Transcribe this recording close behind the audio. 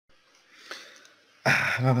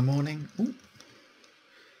Another morning. Ooh.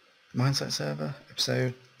 Mindsight Server,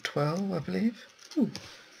 episode 12, I believe. Ooh.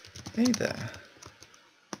 Hey there.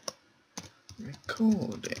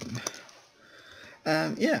 Recording.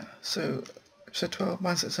 Yeah, so episode 12,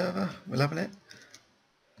 Mindsight Server, we're loving it.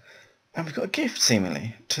 And we've got a gift,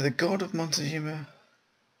 seemingly, to the god of Montezuma.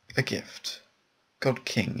 A gift. God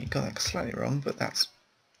King. You got that slightly wrong, but that's...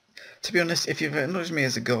 To be honest, if you've acknowledged me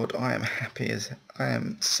as a god, I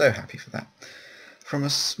am so happy for that. From a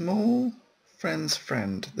small friend's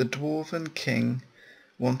friend, the Dwarven King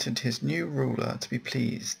wanted his new ruler to be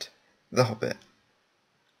pleased. The Hobbit.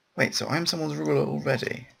 Wait, so I'm someone's ruler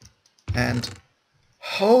already? And...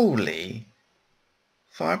 Holy!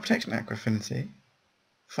 Fire Protection Acrofinity.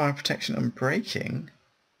 Fire Protection and Breaking.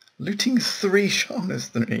 Looting 3 Sharpness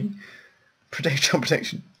 3.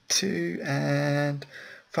 Protection 2 and...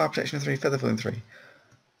 Fire Protection 3, Feather Falling 3.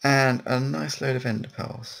 And a nice load of Ender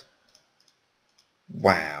Pearls.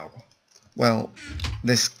 Wow. Well,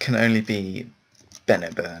 this can only be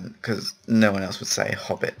Benneburn, because no one else would say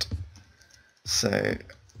Hobbit. So,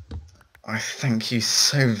 I thank you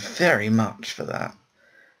so very much for that.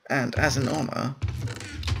 And as an honour,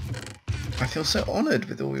 I feel so honoured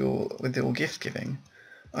with all your gift giving.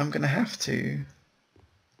 I'm going to have to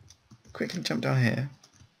quickly jump down here.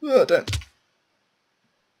 Oh, don't...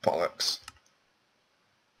 Bollocks.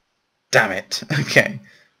 Damn it. Okay.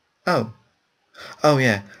 Oh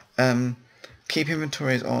yeah. Keep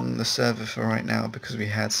inventories on the server for right now because we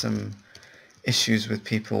had some issues with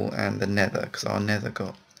people and the nether, because our nether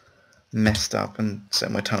got messed up and so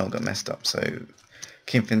my tunnel got messed up, so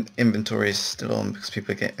keep inventories still on because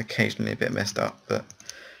people get occasionally a bit messed up, but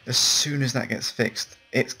as soon as that gets fixed,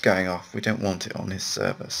 it's going off. We don't want it on his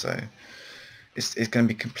server, so it's going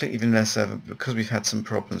to be completely vanilla server. Because we've had some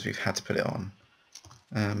problems, we've had to put it on.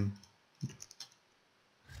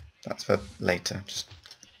 That's for later. Just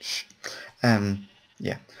shh.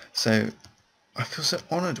 Yeah. So I feel so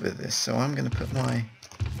honoured with this. So I'm going to put my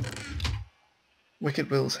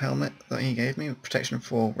Wikidwill's helmet that he gave me with protection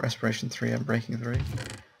 4, respiration 3, and breaking 3.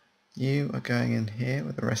 You are going in here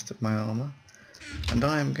with the rest of my armour, and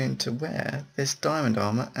I am going to wear this diamond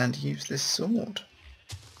armour and use this sword.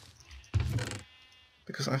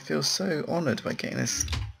 Because I feel so honoured by getting this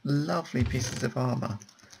lovely pieces of armour.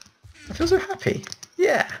 I feel so happy.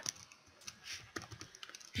 Yeah.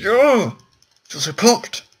 Yeah. I feel so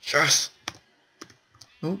pumped. Yes.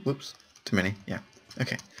 Oh, whoops. Too many. Yeah.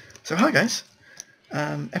 Okay. So hi guys.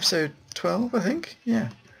 Episode 12, I think. Yeah.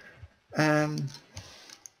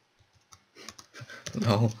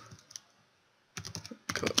 Lol.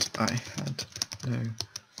 God, I had no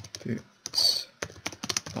boots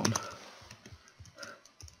on.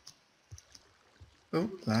 Oh,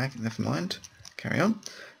 lag, never mind. Carry on.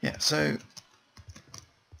 Yeah, so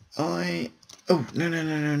oh,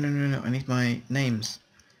 no, I need my name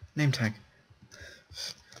tag.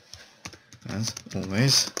 As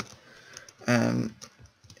always. I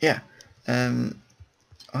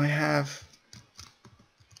have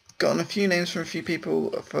gotten a few names from a few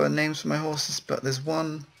people for names for my horses, but there's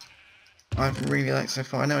one I've really liked so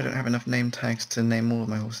far. I know I don't have enough name tags to name all of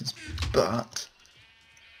my horses, but...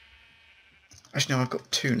 Actually, no, I've got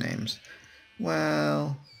 2 names.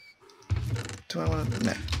 Well... Do I want to...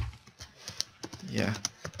 No. Yeah,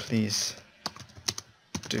 please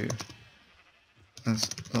do. As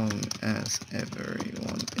long as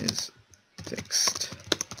everyone is fixed.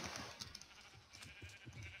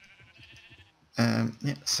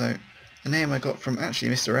 Yeah, so the name I got from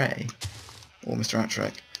actually Mr. A, or Mr.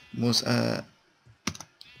 Attrek, was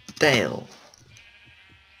Dale,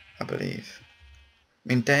 I believe. I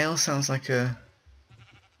mean, Dale sounds like a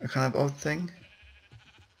kind of odd thing.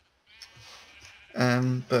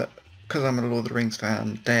 But because I'm a Lord of the Rings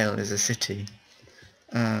fan, Dale is a city.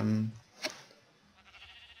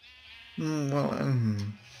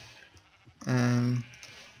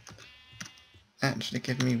 Actually,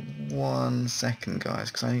 give me 1 second, guys,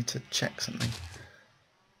 because I need to check something.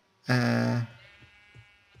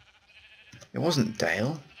 It wasn't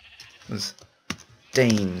Dale. It was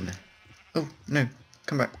Dane. Oh, no.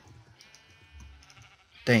 Come back.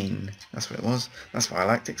 Dane. That's what it was. That's why I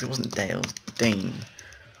liked it, because it wasn't Dale. It was Dane.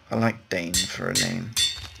 I like Dane for a name.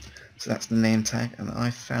 So that's the name tag, and I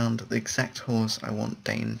found the exact horse I want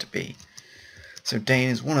Dane to be. So Dane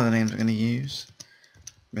is one of the names I'm going to use.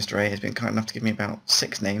 Mr. A has been kind enough to give me about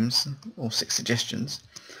 6 names, or 6 suggestions.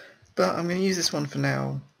 But I'm going to use this one for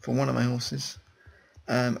now, for one of my horses.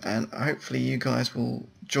 And hopefully you guys will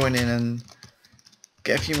join in and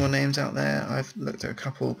get a few more names out there. I've looked at a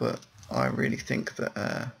couple, but I really think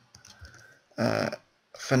that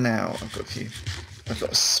for now I've got a few. I've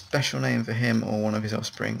got a special name for him or one of his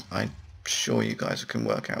offspring. I'm sure you guys can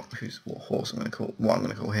work out what horse I'm going to call, what I'm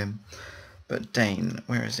going to call him. But Dane,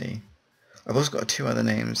 where is he? I've also got 2 other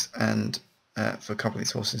names and for a couple of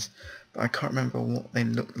these horses, but I can't remember what they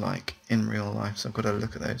look like in real life, so I've got to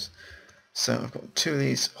look at those. So I've got 2 of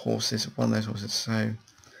these horses, one of those horses. So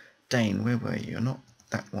Dane, where were you? Not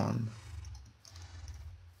that one.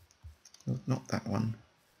 Not that one.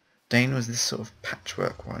 Dane was this sort of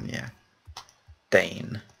patchwork one, yeah.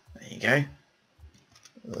 Dane. There you go.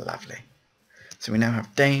 Lovely. So we now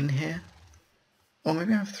have Dane here. Or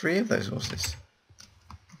maybe I have 3 of those horses.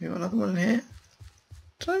 Have you got another one in here?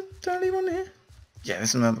 Did I leave one here? Yeah,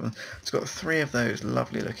 there's another one. It's got 3 of those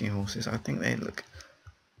lovely looking horses. I think they look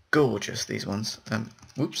gorgeous, these ones.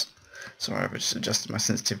 Whoops. Sorry, I've just adjusted my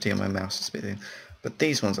sensitivity on my mouse a bit. But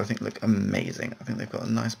these ones I think look amazing. I think they've got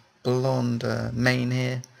a nice blonde mane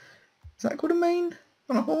here. Is that called a mane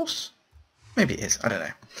on a horse? Maybe it is, I don't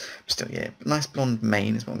know. Still, yeah, nice blonde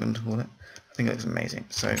mane is what I'm going to call it. I think it looks amazing.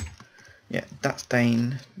 So, yeah, that's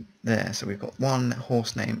Dane there. So we've got 1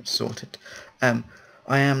 horse name sorted. I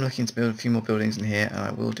am looking to build a few more buildings in here, and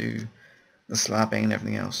I will do the slabbing and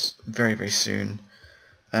everything else very, very soon.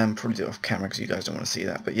 Probably do it off camera because you guys don't want to see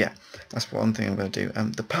that. But yeah, that's one thing I'm going to do.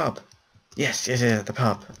 The pub. Yes, the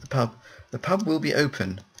pub. The pub will be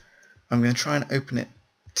open. I'm going to try and open it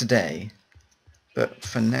today. But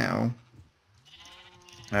for now,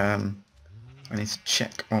 I need to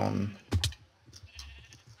check on...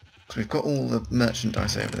 So we've got all the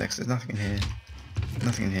merchandise over there because there's nothing in here.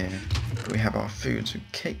 Nothing in here. But we have our foods with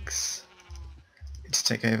cakes. Need to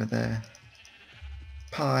take over there.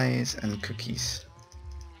 Pies and cookies.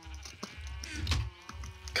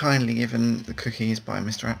 Kindly given the cookies by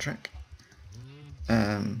Mr. Attrick.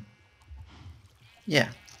 Yeah,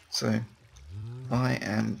 so I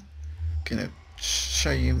am going to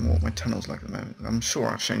show you what my tunnel's like at the moment. I'm sure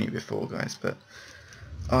I've shown you before, guys, but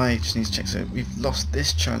I just need to check. So we've lost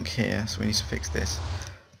this chunk here, so we need to fix this.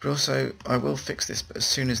 But also, I will fix this, but as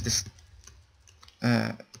soon as this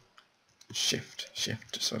shift,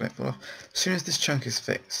 so I don't fall off. As soon as this chunk is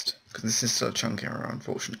fixed, because this is still a chunk error,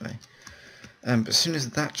 unfortunately. But as soon as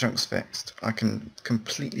that chunk's fixed, I can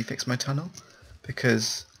completely fix my tunnel,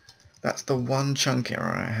 because that's the one chunk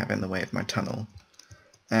error I have in the way of my tunnel.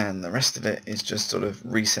 And the rest of it is just sort of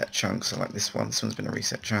reset chunks. So like this one's been a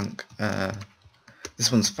reset chunk.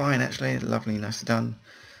 This one's fine actually, lovely, nicely done.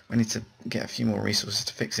 I need to get a few more resources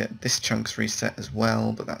to fix it. This chunk's reset as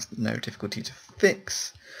well, but that's no difficulty to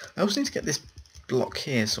fix. I also need to get this block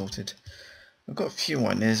here sorted. I've got a few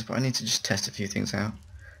ideas, but I need to just test a few things out.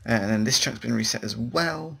 And then this chunk's been reset as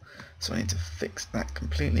well, so I need to fix that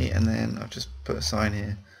completely. And then I've just put a sign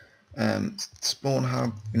here. Spawn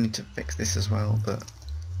hub, we need to fix this as well, but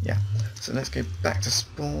yeah. So let's go back to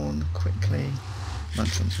spawn quickly.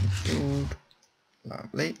 Munch on some food.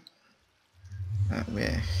 Lovely.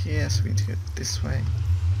 We're here, so we need to go this way.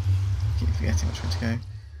 Keep forgetting which way to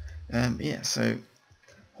go. Yeah, so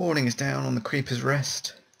hoarding is down on the Creeper's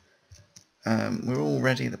Rest. We're all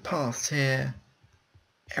ready. The path's here.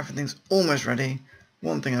 Everything's almost ready.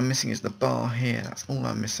 One thing I'm missing is the bar here. That's all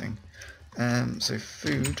I'm missing. So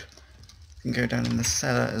food can go down in the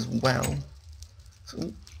cellar as well. So,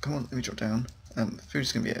 ooh, come on, let me drop down.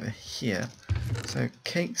 Food's going to be over here. So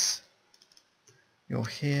cakes, you're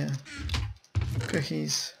here.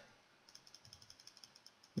 Cookies,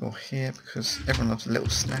 you're here because everyone loves a little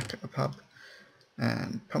snack at the pub.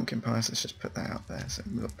 And pumpkin pies, let's just put that out there. So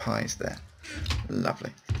we've got pies there.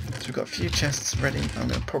 Lovely. So we've got a few chests ready. I'm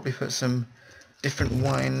going to probably put some different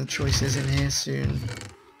wine choices in here soon.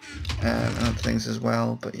 And other things as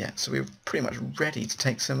well. But yeah, so we're pretty much ready to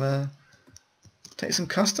take some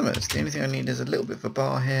customers. The only thing I need is a little bit of a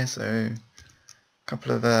bar here. So a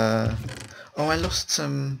couple of... Oh, I lost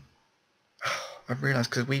some... I've realised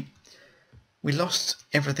because we lost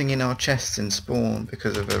everything in our chests in spawn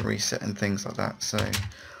because of a reset and things like that. So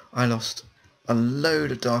I lost a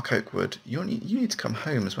load of dark oak wood. You need to come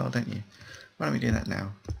home as well, don't you? Why don't we do that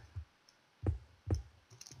now?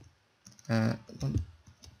 1,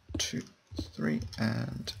 2, 3,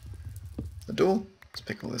 and the door. Let's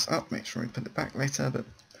pick all this up. Make sure we put it back later. But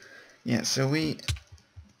yeah, so we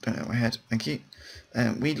don't know my head. Thank you.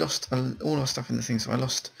 We lost all our stuff in the thing. So I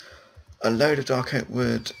lost a load of dark oak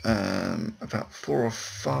wood, about 4 or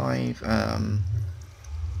 5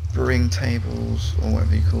 brewing tables, or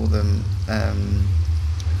whatever you call them,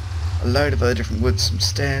 a load of other different woods, some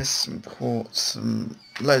stairs, some quartz, some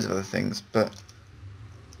loads of other things, but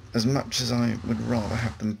as much as I would rather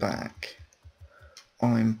have them back,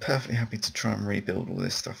 I'm perfectly happy to try and rebuild all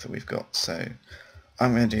this stuff that we've got, so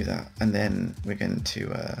I'm going to do that, and then we're going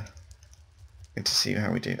to Good to see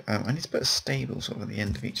how we do. I need to put a stable sort of at the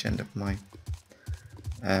end of each end of my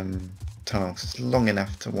tunnel, because it's long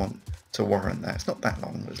enough to warrant that. It's not that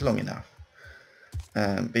long, but it's long enough.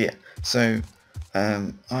 But yeah, so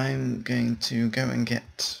I'm going to go and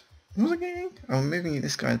get... What was I getting? Oh, I'm moving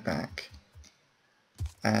this guy back.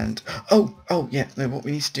 And, oh yeah, no, what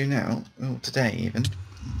we need to do now, well, today even,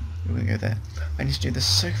 we're going to go there. I need to do the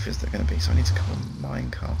sofas that are going to be, so I need to couple of mine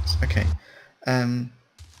carts. Okay,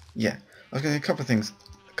 yeah, I was going to do a couple of things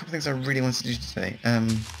I really wanted to do today.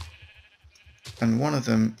 And one of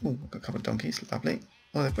them, oh, I've got a couple of donkeys, lovely.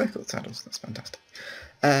 Oh, they've both got saddles, that's fantastic.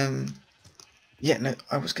 Yeah, no,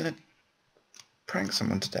 I was going to prank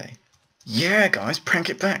someone today. Yeah, guys,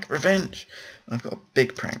 prank it back, revenge. I've got a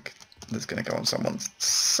big prank that's going to go on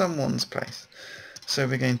someone's place. So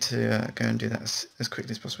we're going to go and do that as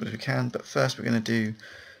quickly as possible as we can. But first we're going to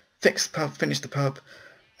fix the pub, finish the pub,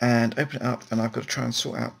 and open it up. And I've got to try and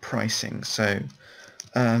sort out pricing. So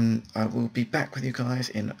I will be back with you guys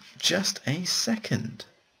in just a second.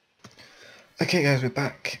 Okay, guys, we're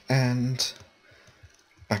back and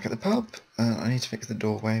back at the pub. I need to fix the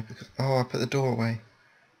doorway because I put the door away.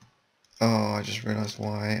 Oh, I just realised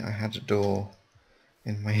why I had a door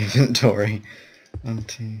in my inventory. 1,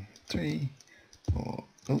 2, 3, 4.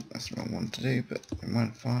 Oh, that's the wrong one to do, but we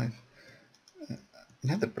might 5.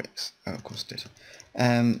 Nether bricks. Oh, of course it did.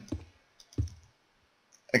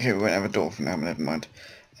 Okay, we won't have a door for now, but never mind.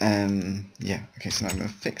 Yeah, okay, so now I'm going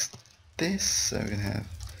to fix this. So we're going to have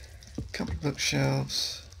a couple of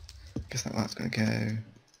bookshelves. Guess that light's going to go.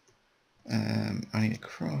 I need a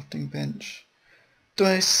crafting bench. Do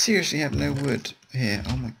I seriously have no wood here?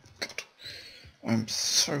 Oh my god. I'm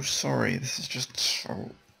so sorry. This is just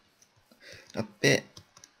so a bit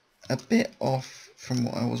off from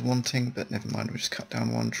what I was wanting, but never mind. We'll just cut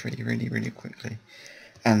down one tree really, really quickly,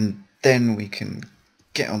 and then we can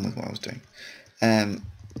get on with what I was doing.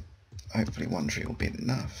 Hopefully one tree will be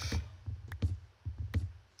enough.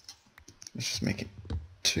 Let's just make it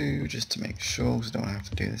 2 just to make sure, because I don't want to have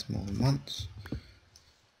to do this more than once.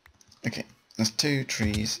 Okay, that's 2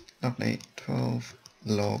 trees. Lovely. 12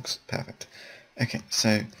 logs. Perfect. Okay, so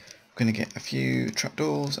we're going to get a few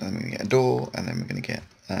trapdoors, and then we're going to get a door, and then we're going to get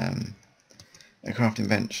a crafting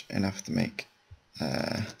bench, enough to make...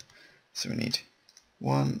 so we need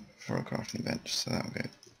 1 for a crafting bench, so that'll go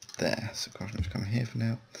there. So crafting bench come here for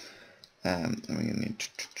now. And we're going to need...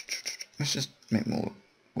 Let's just make more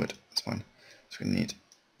wood. That's fine. So we need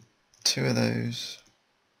 2 of those.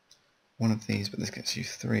 1 of these, but this gets you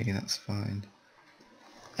 3. That's fine.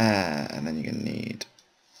 And then you're going to need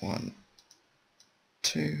 1,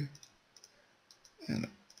 2, and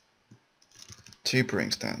 2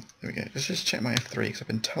 brewing stands. There we go. Let's just check my F3 because I've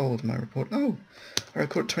been told in my report. Oh, I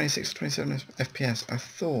recorded 26 or 27 FPS. I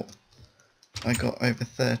thought I got over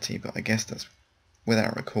 30, but I guess that's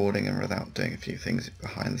without recording and without doing a few things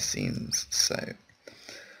behind the scenes. So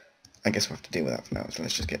I guess we'll have to deal with that for now. So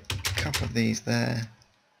let's just get a couple of these there.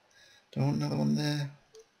 Do I want another one there?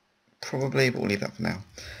 Probably, but we'll leave that for now.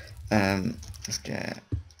 Let's get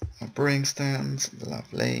our brewing stands.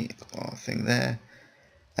 Lovely. Got our thing there.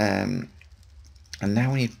 And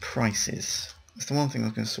now we need prices. That's the one thing I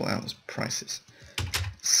was going to sort out, was prices.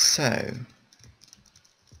 So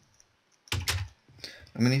I'm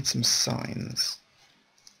going to need some signs.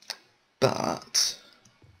 But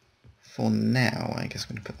for now, I guess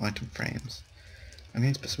I'm going to put item frames. I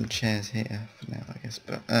need to put some chairs here for now, I guess.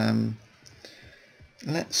 But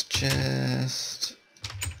let's just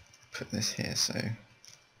put this here. So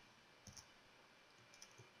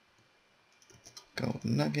gold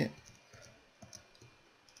nugget.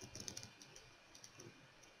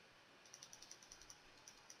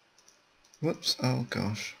 Whoops, oh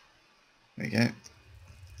gosh. There we go.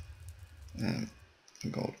 A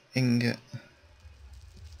gold ingot.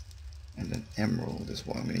 And an emerald is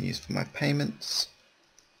what I'm going to use for my payments.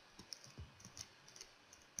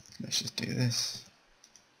 Let's just do this.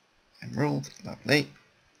 Emerald, lovely.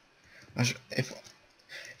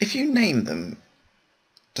 If you name them,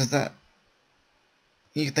 does that...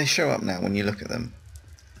 they show up now when you look at them.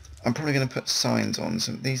 I'm probably going to put signs on,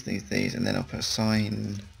 so these, and then I'll put a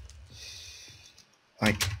sign...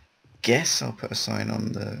 I guess I'll put a sign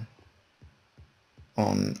on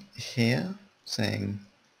here saying,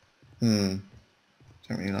 don't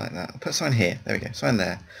really like that. I'll put a sign here. There we go. Sign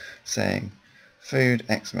there saying food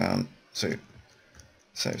X amount. So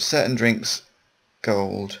certain drinks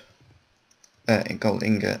gold, gold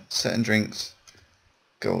ingot. Certain drinks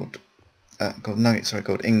gold nugget. Sorry,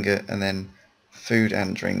 gold ingot, and then food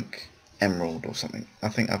and drink emerald or something. I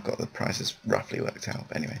think I've got the prices roughly worked out.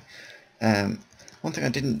 But anyway, one thing I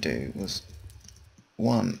didn't do was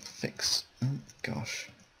one, fix. Oh gosh.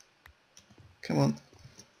 Come on.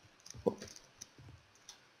 Whoop.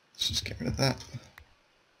 Let's just get rid of that.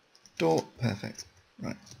 Door, perfect.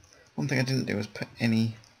 Right. One thing I didn't do was put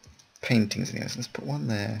any paintings in here, so let's put one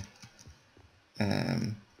there.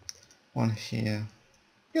 One here.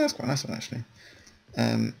 Yeah, that's quite a nice one actually.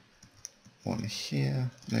 One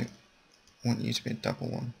here. No, I want you to be a double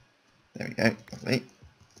one. There we go, lovely.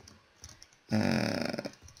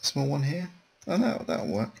 Small one here. Oh no, that'll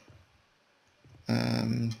work.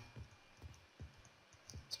 Let's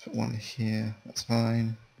put one here, that's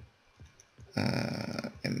fine.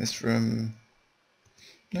 In this room.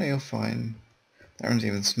 No, you're fine. That room's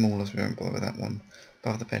even smaller, so we won't bother with that one.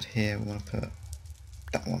 Above the bed here, we want to put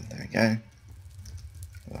that one. There we go.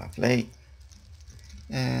 Lovely.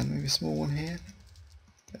 And maybe a small one here.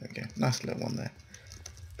 There we go. Nice little one there.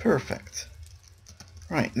 Perfect.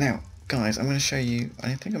 Right, now, guys, I'm going to show you...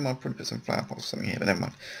 I think I might probably put some flower pots or something here, but never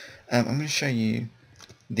mind. I'm going to show you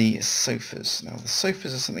the sofas. Now, the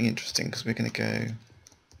sofas are something interesting because we're going to go...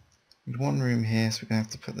 with one room here, so we're going to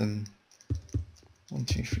have to put them... 1,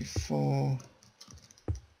 2, 3, 4...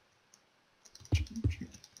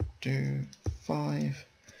 2, 5...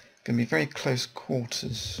 Going to be very close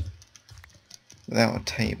quarters without a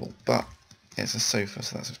table, but it's a sofa,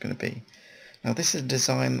 so that's what it's going to be. Now this is a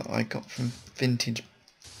design that I got from Vintage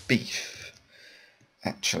Beef,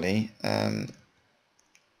 actually. I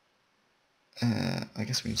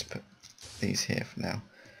guess we need to put these here for now.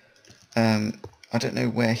 I don't know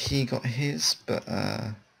where he got his, but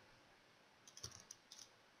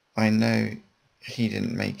I know he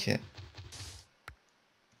didn't make it.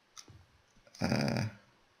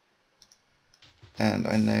 And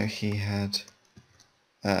I know he had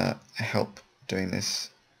help doing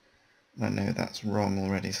this. I know that's wrong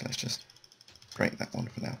already, so let's just break that one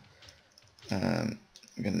for now. I'm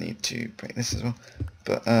going to need to break this as well.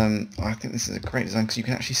 But I think this is a great design because you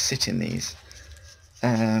can actually sit in these.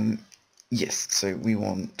 Yes, so we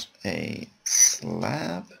want a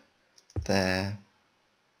slab there,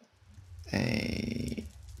 a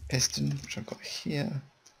piston, which I've got here.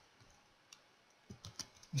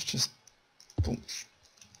 Let's just...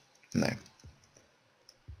 no.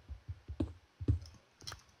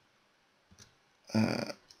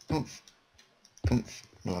 Oomph. Oomph.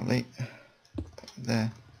 Lovely. Put it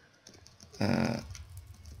there.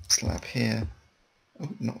 Slab here. Oh,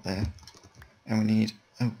 not there. And we need...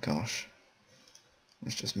 oh gosh.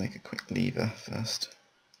 Let's just make a quick lever first.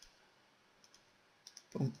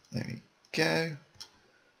 Boom. There we go.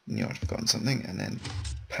 Knew I'd forgotten something, and then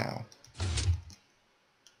pow.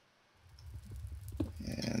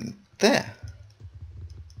 And there.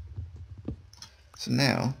 So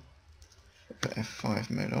now, I'll put F5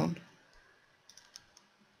 mode on.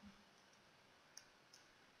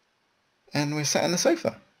 And we're sat on the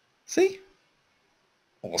sofa. See?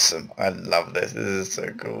 Awesome. I love this. This is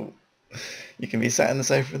so cool. You can be sat in the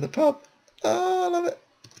sofa in the pub. Oh, I love it.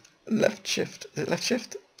 Left shift. Is it left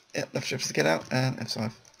shift? Yep, left shift to get out. And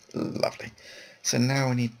F5. Lovely. So now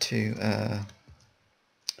we need to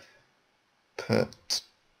put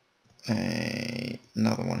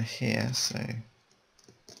another one here. So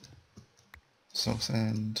soul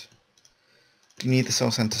sand. You need the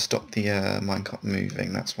soul sand to stop the minecart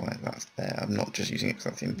moving. That's why that's there. I'm not just using it because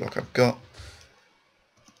that's the only block I've got.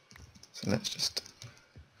 So let's just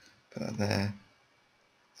put that there.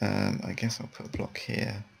 I guess I'll put a block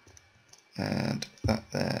here and that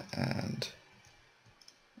there, and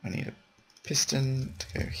I need a piston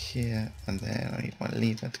to go here, and then I need my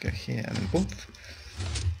lever to go here, and then boom.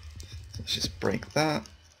 Let's just break that.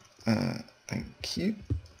 Thank you.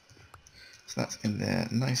 So that's in there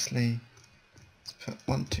nicely. Let's put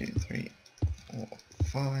 1, 2, 3, 4,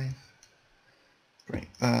 5.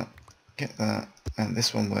 Break that. Get that. And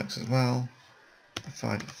this one works as well.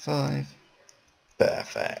 5, 5.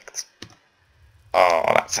 Perfect. Oh,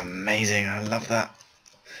 that's amazing. I love that.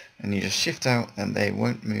 And you just shift out and they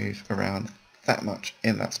won't move around that much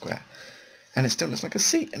in that square. And it still looks like a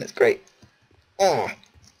seat and it's great. Oh,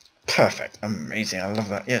 perfect. Amazing. I love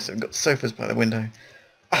that. Yes, we've got sofas by the window.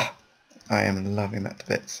 Ah, I am loving that to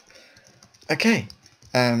bits. Okay.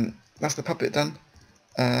 That's the pub bit done.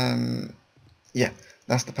 Yeah,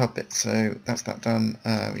 that's the pub bit. So that's that done.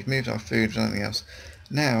 We've moved our food, we've done anything else.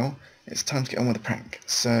 Now it's time to get on with the prank.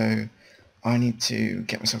 So I need to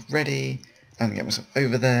get myself ready and get myself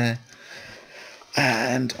over there,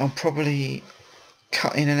 and I'll probably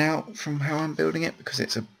cut in and out from how I'm building it because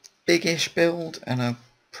it's a big-ish build and I've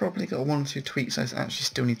probably got 1 or 2 tweaks I actually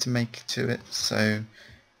still need to make to it. So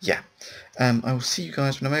yeah, I will see you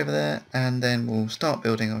guys when I'm over there, and then we'll start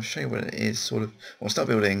building. I'll show you what it is, sort of. We'll start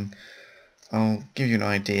building. I'll give you an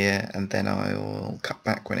idea, and then I'll cut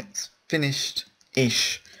back when it's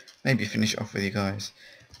finished-ish. Maybe finish it off with you guys.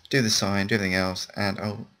 Do the sign, do everything else,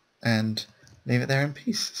 and leave it there in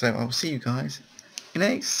peace. So I'll see you guys in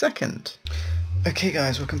a second. Okay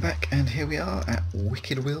guys, welcome back, and here we are at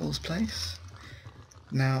Wikidwill's place.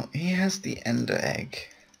 Now, he has the ender egg.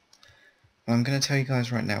 I'm going to tell you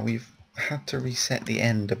guys right now, we've had to reset the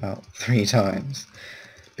end about 3 times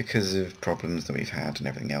because of problems that we've had and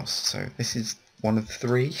everything else. So this is one of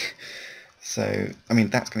 3. So, I mean,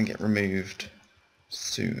 that's going to get removed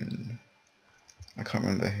soon. I can't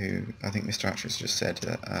remember who. I think Mr. Actress just said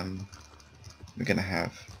that we're going to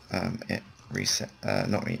have it reset,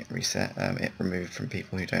 it removed from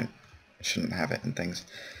people who shouldn't have it and things.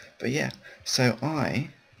 But yeah, so I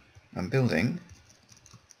am building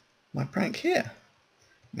my prank here.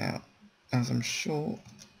 Now, as I'm sure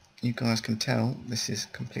you guys can tell, this is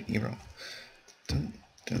completely wrong. Dun,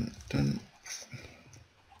 dun, dun.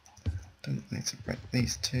 Dun. Need to break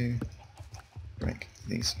these 2, break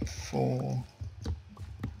these 4,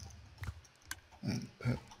 and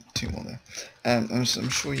put 2 more there. I'm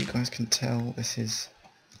sure you guys can tell this is...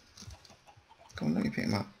 Go on, let me pick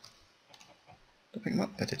them up. Did I pick them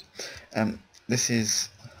up? I did. This is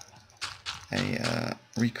a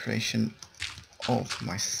recreation of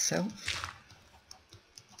myself.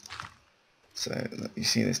 So you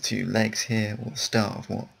see there's 2 legs here, or the start of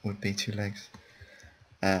what would be 2 legs.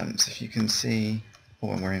 So if you can see,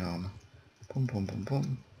 oh, I'm wearing armour. Boom, boom, boom,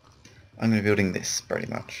 boom. I'm going to be building this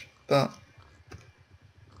pretty much, but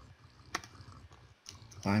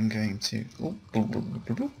I'm going to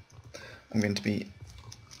be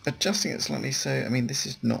adjusting it slightly. So I mean, this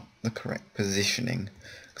is not the correct positioning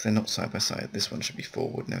because they're not side by side. This one should be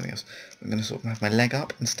forward and everything else. I'm going to sort of have my leg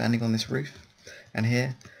up and standing on this roof and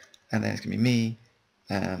here, and then it's going to be me,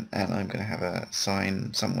 and I'm going to have a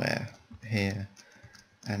sign somewhere here,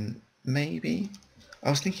 and maybe I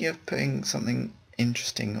was thinking of putting something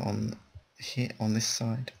interesting on here on this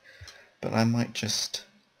side, but I might just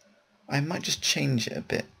change it a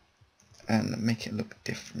bit and make it look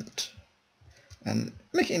different and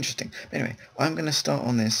make it interesting. But anyway, I'm going to start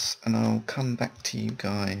on this, and I'll come back to you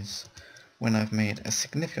guys when I've made a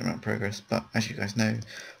significant amount of progress. But as you guys know,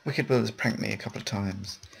 Wikidwill has pranked me a couple of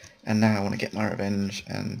times, and now I want to get my revenge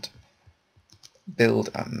and build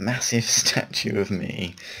a massive statue of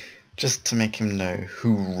me just to make him know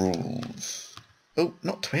who rules. Oh,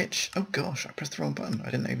 not Twitch. Oh gosh, I pressed the wrong button. I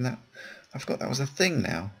didn't know even that. I forgot that was a thing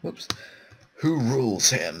now. Whoops. Who rules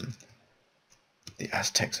him? The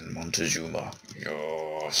Aztecs and Montezuma.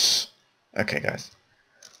 Yes. Okay, guys.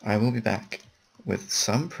 I will be back with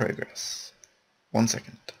some progress. 1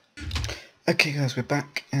 second. Okay, guys, we're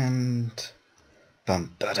back, and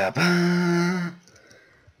bum ba da ba.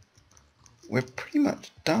 We're pretty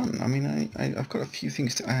much done. I mean, I've got a few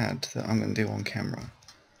things to add that I'm going to do on camera,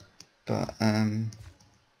 but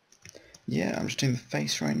yeah, I'm just doing the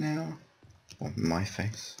face right now. Or my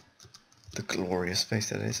face. The glorious face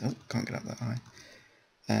that is. Oh, can't get up that high.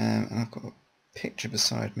 And I've got a picture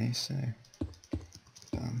beside me, so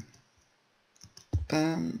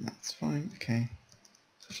that's fine. Okay,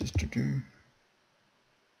 so just to do.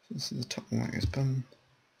 So this is the top one. It goes bum,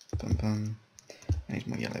 bum, bum. I need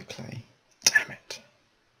more yellow clay. Damn it!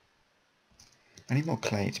 I need more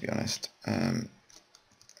clay, to be honest.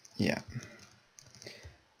 Yeah.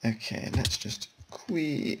 Okay, let's just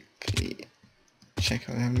quickly check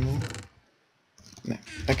out how many more. No.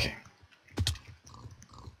 Okay.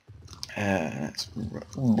 Let's...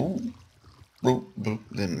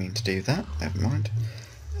 Didn't mean to do that. Never mind.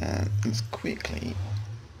 Let's quickly...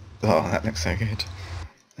 Oh, that looks so good.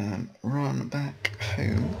 Run back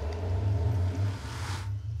home.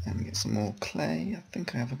 And get some more clay. I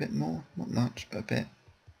think I have a bit more. Not much, but a bit.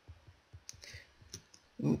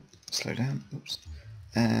 Ooh, slow down. Oops.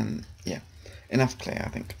 Yeah. Enough clay, I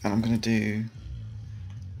think. And I'm going to do...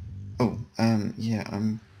 Oh, yeah,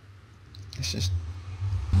 let's just...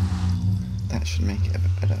 That should make it a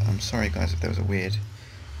bit better. I'm sorry guys if there was a weird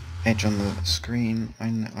edge on the screen.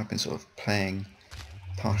 I've been sort of playing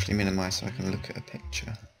partially minimised so I can look at a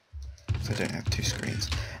picture. So I don't have 2 screens.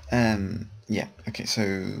 Yeah, okay, so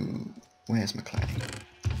where's my clay?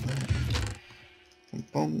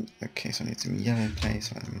 Boom. Okay, so I need some yellow clay,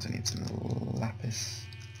 so that means I need some lapis.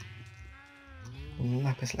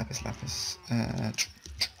 Lapis.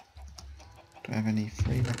 Do I have any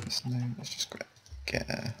free lapis? No, let's just get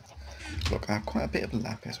a... Look, I have quite a bit of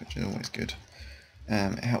lapis, which is always good.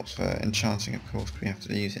 It helps for enchanting, of course, because we have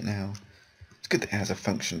to use it now. It's good that it has a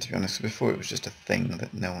function, to be honest. Before it was just a thing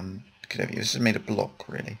that no one could ever use. It was just made a block,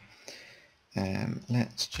 really.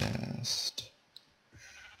 Let's just...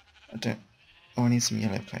 Oh, I need some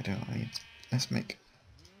yellow clay, don't I? Let's make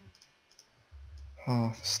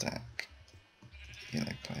half a stack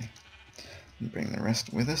yellow clay. And bring the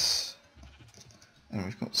rest with us. And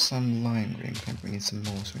we've got some lime green clay, we need some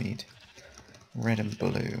more, so we need red and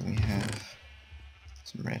blue. We have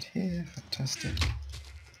some red here, fantastic.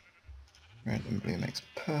 Red and blue makes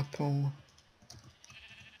purple.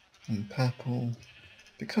 And purple,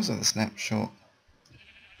 because of the snapshot,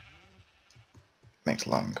 makes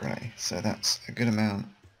lime grey. So that's a good amount.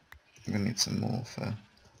 I'm going to need some more for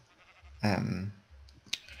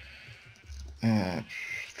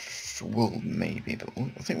wool maybe, but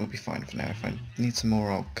I think we'll be fine for now. If I need some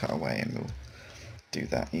more, I'll cut away and we'll do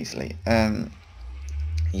that easily.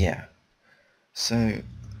 Yeah, so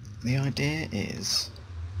the idea is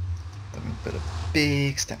that I'm going to build a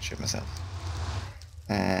big statue of myself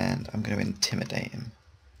and I'm going to intimidate him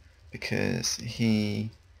because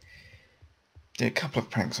he did a couple of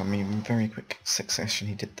pranks on me in very quick succession.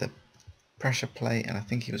 He did the pressure plate and I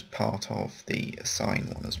think he was part of the assign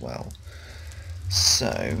one as well.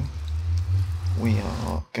 So we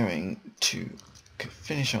are going to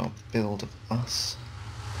finish our build of us.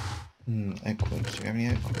 Oak wood. Do we have any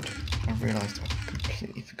oak wood? I realised I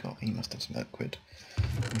completely forgot. He must have some oak wood.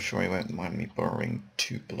 I'm sure he won't mind me borrowing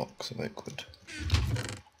 2 blocks of oak wood.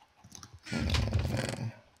 I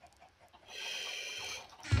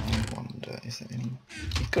wonder, is there any...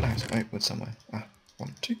 He's got to have some oak wood somewhere.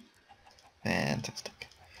 1, 2. Fantastic.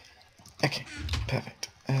 Okay, perfect.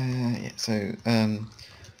 Yeah, so we're going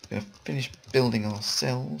to finish building our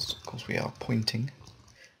cells. Of course we are pointing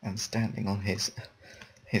and standing on his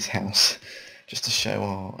house just to show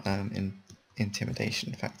our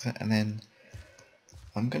intimidation factor, and then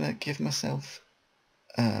I'm going to give myself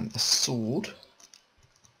a sword,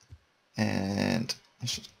 and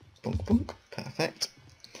let's just bonk bonk, perfect.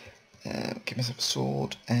 Give myself a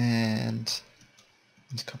sword, and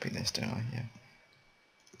let's copy this, don't I? Yeah.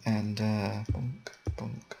 And bonk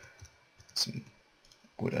bonk, some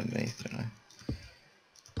wood underneath, don't I?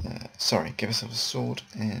 Sorry, give myself a sword,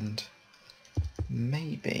 and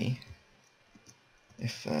maybe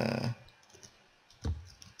if no,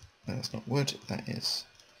 that's not wood, that is,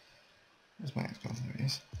 where's my axe gone? There it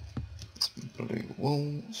is. It's blue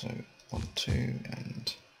wool, so 1, 2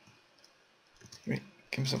 and 3.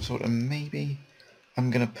 Give myself a sword, and maybe I'm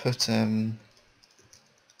gonna put a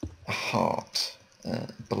heart,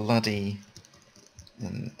 bloody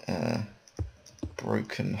and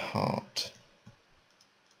broken heart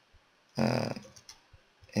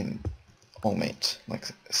on it, like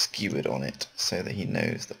skewered on it, so that he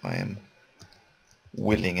knows that I am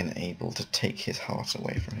willing and able to take his heart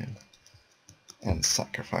away from him and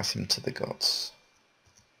sacrifice him to the gods,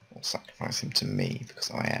 or sacrifice him to me, because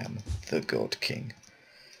I am the God King.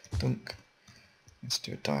 Dunk. Let's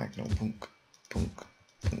do a diagonal. Bunk, bunk,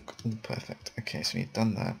 bunk. Ooh, perfect. Okay, so we've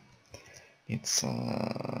done that. Need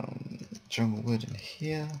some jungle wood in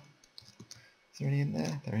here. Is there any in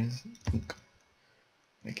there? There is. Bunk.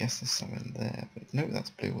 I guess there's some in there, but no,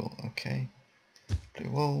 that's blue wool. Okay.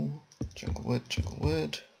 Blue wool, jungle wood, jungle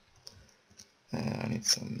wood. I need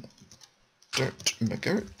some dirt,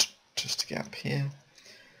 McGirt, just to get up here.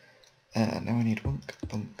 Now I need bunk,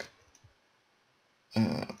 bunk.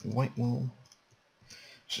 White wool,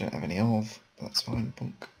 which I don't have any of, but that's fine.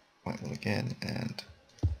 Bunk, white wool again, and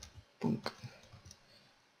bunk.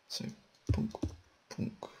 So bunk,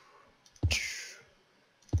 bunk.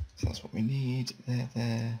 So that's what we need.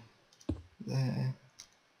 There.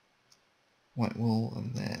 White wool,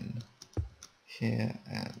 and then here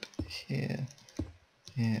and here,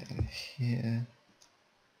 here and here.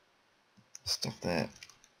 Stuff there.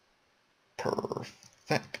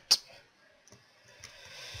 Perfect.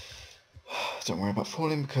 Don't worry about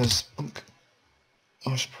falling because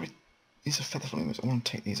I should probably, these are feather falling. I want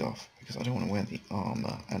to take these off because I don't want to wear the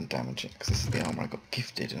armour and damage it, because this is the armour I got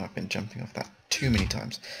gifted and I've been jumping off that too many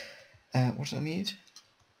times. What do I need?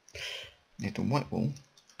 I need a white wool.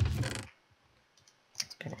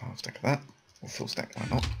 Let's grab a half stack of that, or full stack, why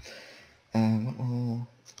not? White wool.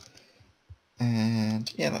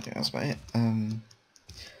 And yeah, I think that's about it.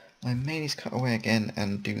 I may need to cut away again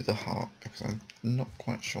and do the heart because I'm not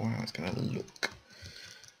quite sure how it's going to look.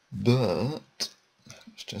 But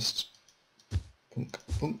let's just bunk,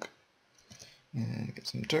 bunk, and get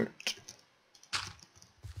some dirt.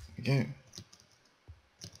 There we go.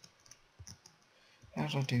 How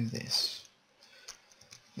do I do this?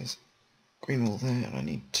 There's green wool there, and I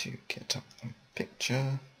need to get up a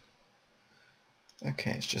picture.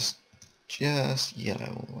 Okay, it's just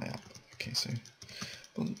yellow all the way up. Okay, so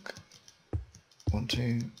bunk, 1,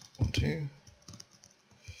 2, 1, 2.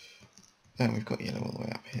 And we've got yellow all the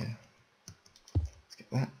way up here.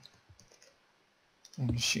 that.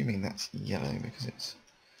 I'm assuming that's yellow because it's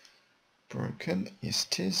broken. Yes,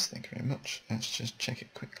 it is. Thank you very much. Let's just check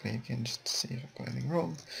it quickly again just to see if I've got anything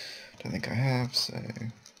wrong. Don't think I have, so...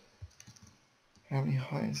 How many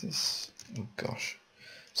high is this? Oh gosh.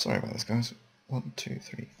 Sorry about this, guys. 1, 2,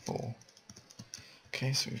 3, 4.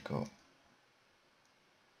 Okay, so we've got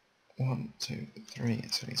 1, 2, 3.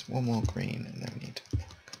 So it's one more green, and then we need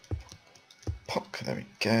POC. There we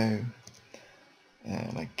go.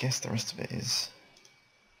 And I guess the rest of it is...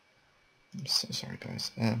 I'm so sorry,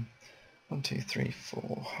 guys. 1, 2, 3,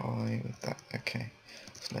 4 high with that. Okay,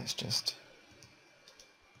 so let's just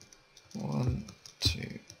 1,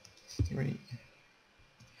 2, 3.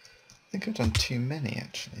 I think I've done too many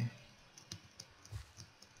actually.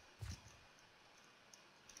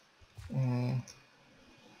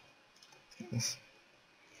 This.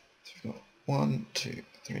 So we've got 1, 2,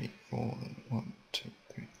 3, 4, then 1, 2,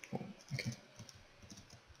 3, 4. Okay.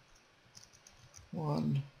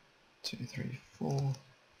 1, 2, 3, 4.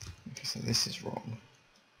 Okay, so this is wrong.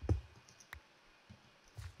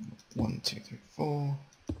 1, 2, 3, 4.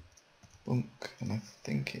 Bunk, and I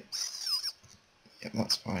think it's... Yep,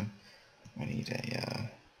 that's fine. I need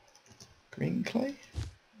a green clay?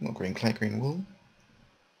 Not green clay, green wool.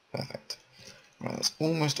 Perfect. Right, that's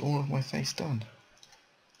almost all of my face done.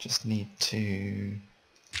 Just need to...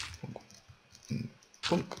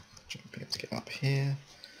 Bunk. Should be able to get up here.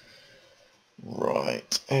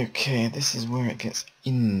 Right, okay, this is where it gets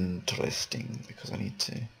interesting, because I need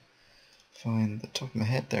to find the top of my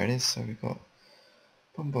head. There it is, so we've got...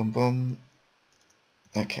 Bum bum bum.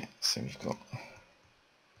 Okay, so we've got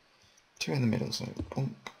 2 in the middle, so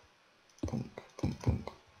bunk, bunk, bunk, bunk,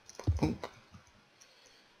 bunk.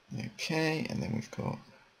 Okay, and then we've got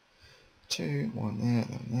 2, 1 there,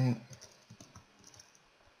 then there.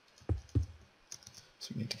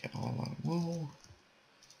 So we need to get our line of wool.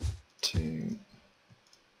 2.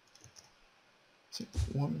 Is it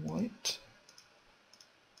 1 white?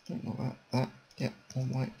 Don't know about that. Yep, 1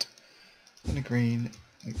 white. And a green.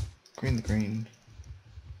 The green.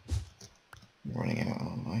 I'm running out,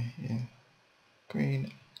 aren't I? Yeah.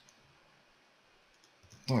 Green.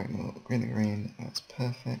 No, green the green. That's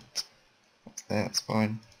perfect. That's there, that's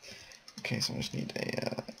fine. Okay, so I just need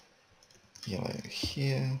a yellow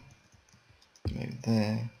here. Yellow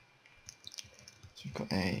there. So we've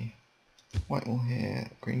got a white wall here,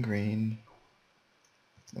 green green.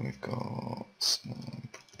 Then we've got some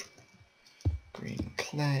green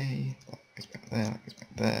clay. That goes back there, that goes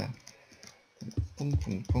back there. Boom,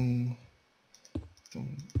 boom, boom.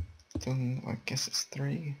 Boom, boom. I guess it's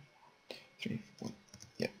 3. 3, 4.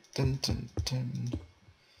 Yep. Dun, dun, dun.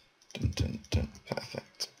 Dun, dun, dun.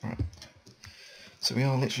 Perfect. Right. So we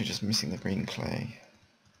are literally just missing the green clay.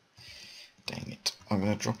 Dang it. I'm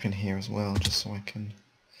going to drop in here as well, just so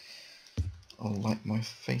I'll light my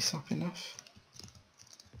face up enough.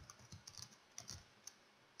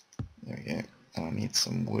 There we go. And I need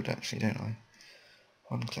some wood actually, don't I?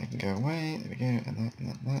 One clay can go away. There we go. And that, and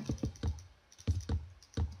that, and that.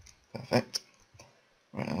 Perfect.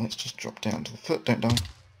 Right, now let's just drop down to the foot. Don't die.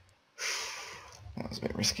 That was a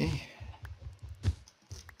bit risky.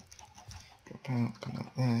 Drop out, come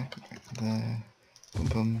up there, come back there. Boom,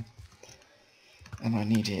 boom. And I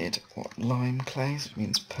needed, what, lime clay, so it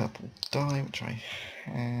means purple dye, which I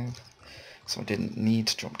have. So I didn't need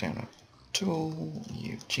to drop down at all.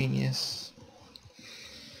 You genius.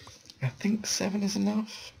 I think 7 is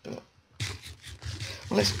enough, but...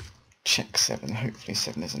 Well, let's check 7. Hopefully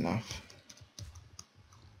 7 is enough.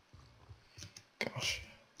 Gosh.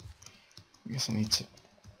 I guess I need to...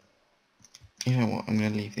 You know what, I'm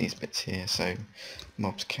going to leave these bits here so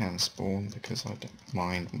mobs can spawn, because I don't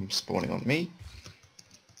mind them spawning on me.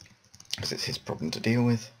 Because it's his problem to deal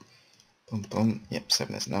with. Boom, boom. Yep,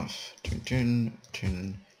 7 is enough. Chun, chun,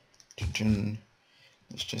 chun, chun, chun.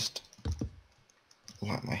 Let's just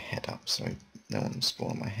light my head up so no one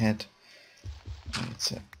spawn on my head. I need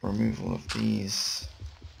to remove all of these.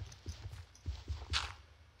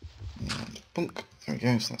 And bunk. There we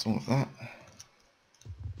go, so that's all of that.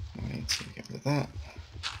 I need to get rid of that.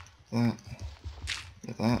 That.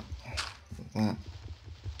 Rid of that. Rid of that.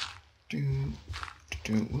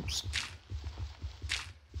 Whoops.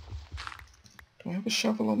 Do I have a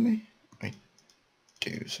shovel on me? I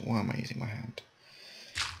do, so why am I using my hand?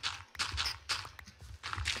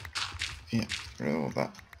 Yeah, rid of all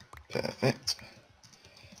that. Perfect.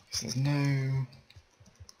 So there's no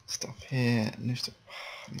stuff here, no stuff.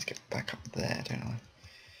 I need to get back up there, don't I?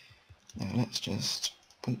 Now let's just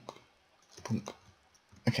bunk, bunk.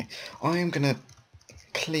 Okay, I am gonna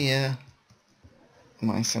clear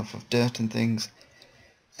myself of dirt and things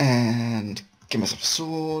and give myself a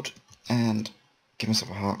sword, and give myself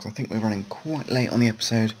a heart, 'cause I think we're running quite late on the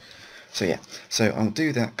episode. So yeah, so I'll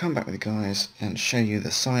do that, come back with the guys, and show you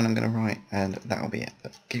the sign I'm going to write, and that'll be it.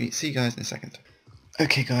 But see you guys in a second.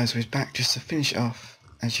 Okay guys, we're back just to finish it off.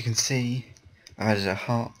 As you can see, I've added a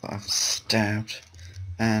heart that I've stabbed,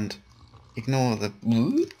 and ignore the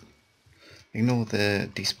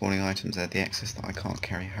despawning items there, the excess that I can't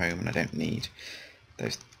carry home and I don't need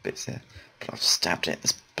those bits there. But I've stabbed it,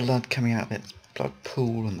 there's blood coming out of it, there's blood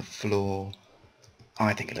pool on the floor.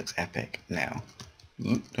 I think it looks epic. Now,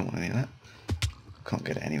 don't want any of that. Can't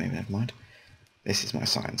get it anyway, never mind. This is my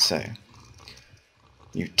sign, so.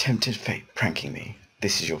 You tempted fate pranking me.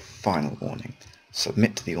 This is your final warning.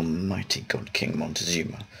 Submit to the almighty God King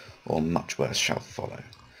Montezuma, or much worse shall follow.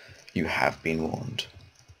 You have been warned.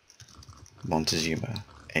 Montezuma,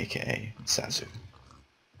 aka Zazu.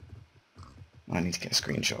 I need to get a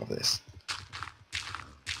screenshot of this.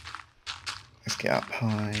 Let's get up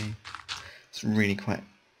high. It's really quite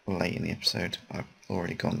late in the episode. I've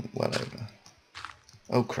already gone well over.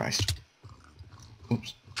 Oh Christ.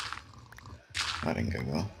 Oops. That didn't go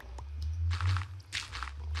well.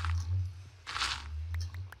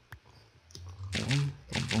 Boom,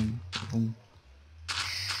 boom, boom, boom.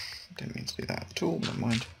 Didn't mean to do that at all, never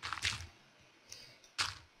mind.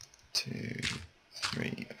 2,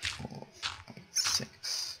 3, 4, 5,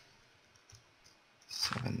 6,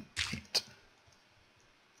 7, 8.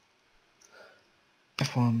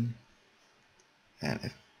 F1 and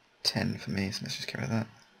F10 for me, so let's just get rid of that.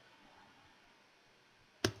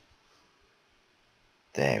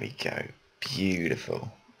 There we go.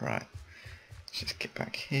 Beautiful. Right. Let's just get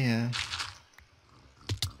back here.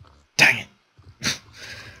 Dang it!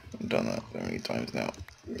 I've done that so many times now.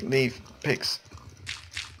 Leave, pigs.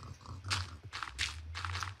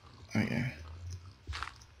 There we go.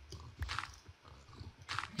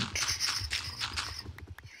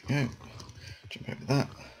 There we go. Jump over that.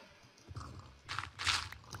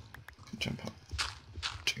 Jump up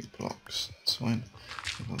 2 blocks. That's fine.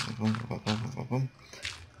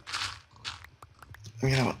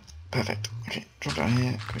 We have it. Perfect. Okay, drop down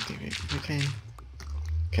here. Quickly.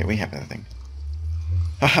 Okay, we have everything.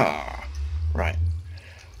 Haha! Right.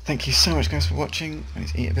 Thank you so much guys for watching. I need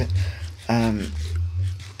to eat a bit.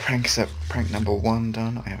 Prank number 1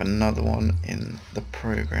 done. I have another one in the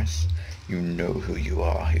progress. You know who you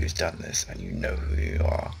are who's done this, and you know who you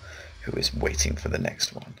are who is waiting for the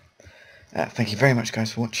next one. Thank you very much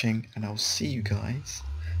guys for watching, and I'll see you guys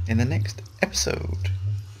in the next episode.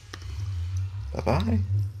 Bye bye.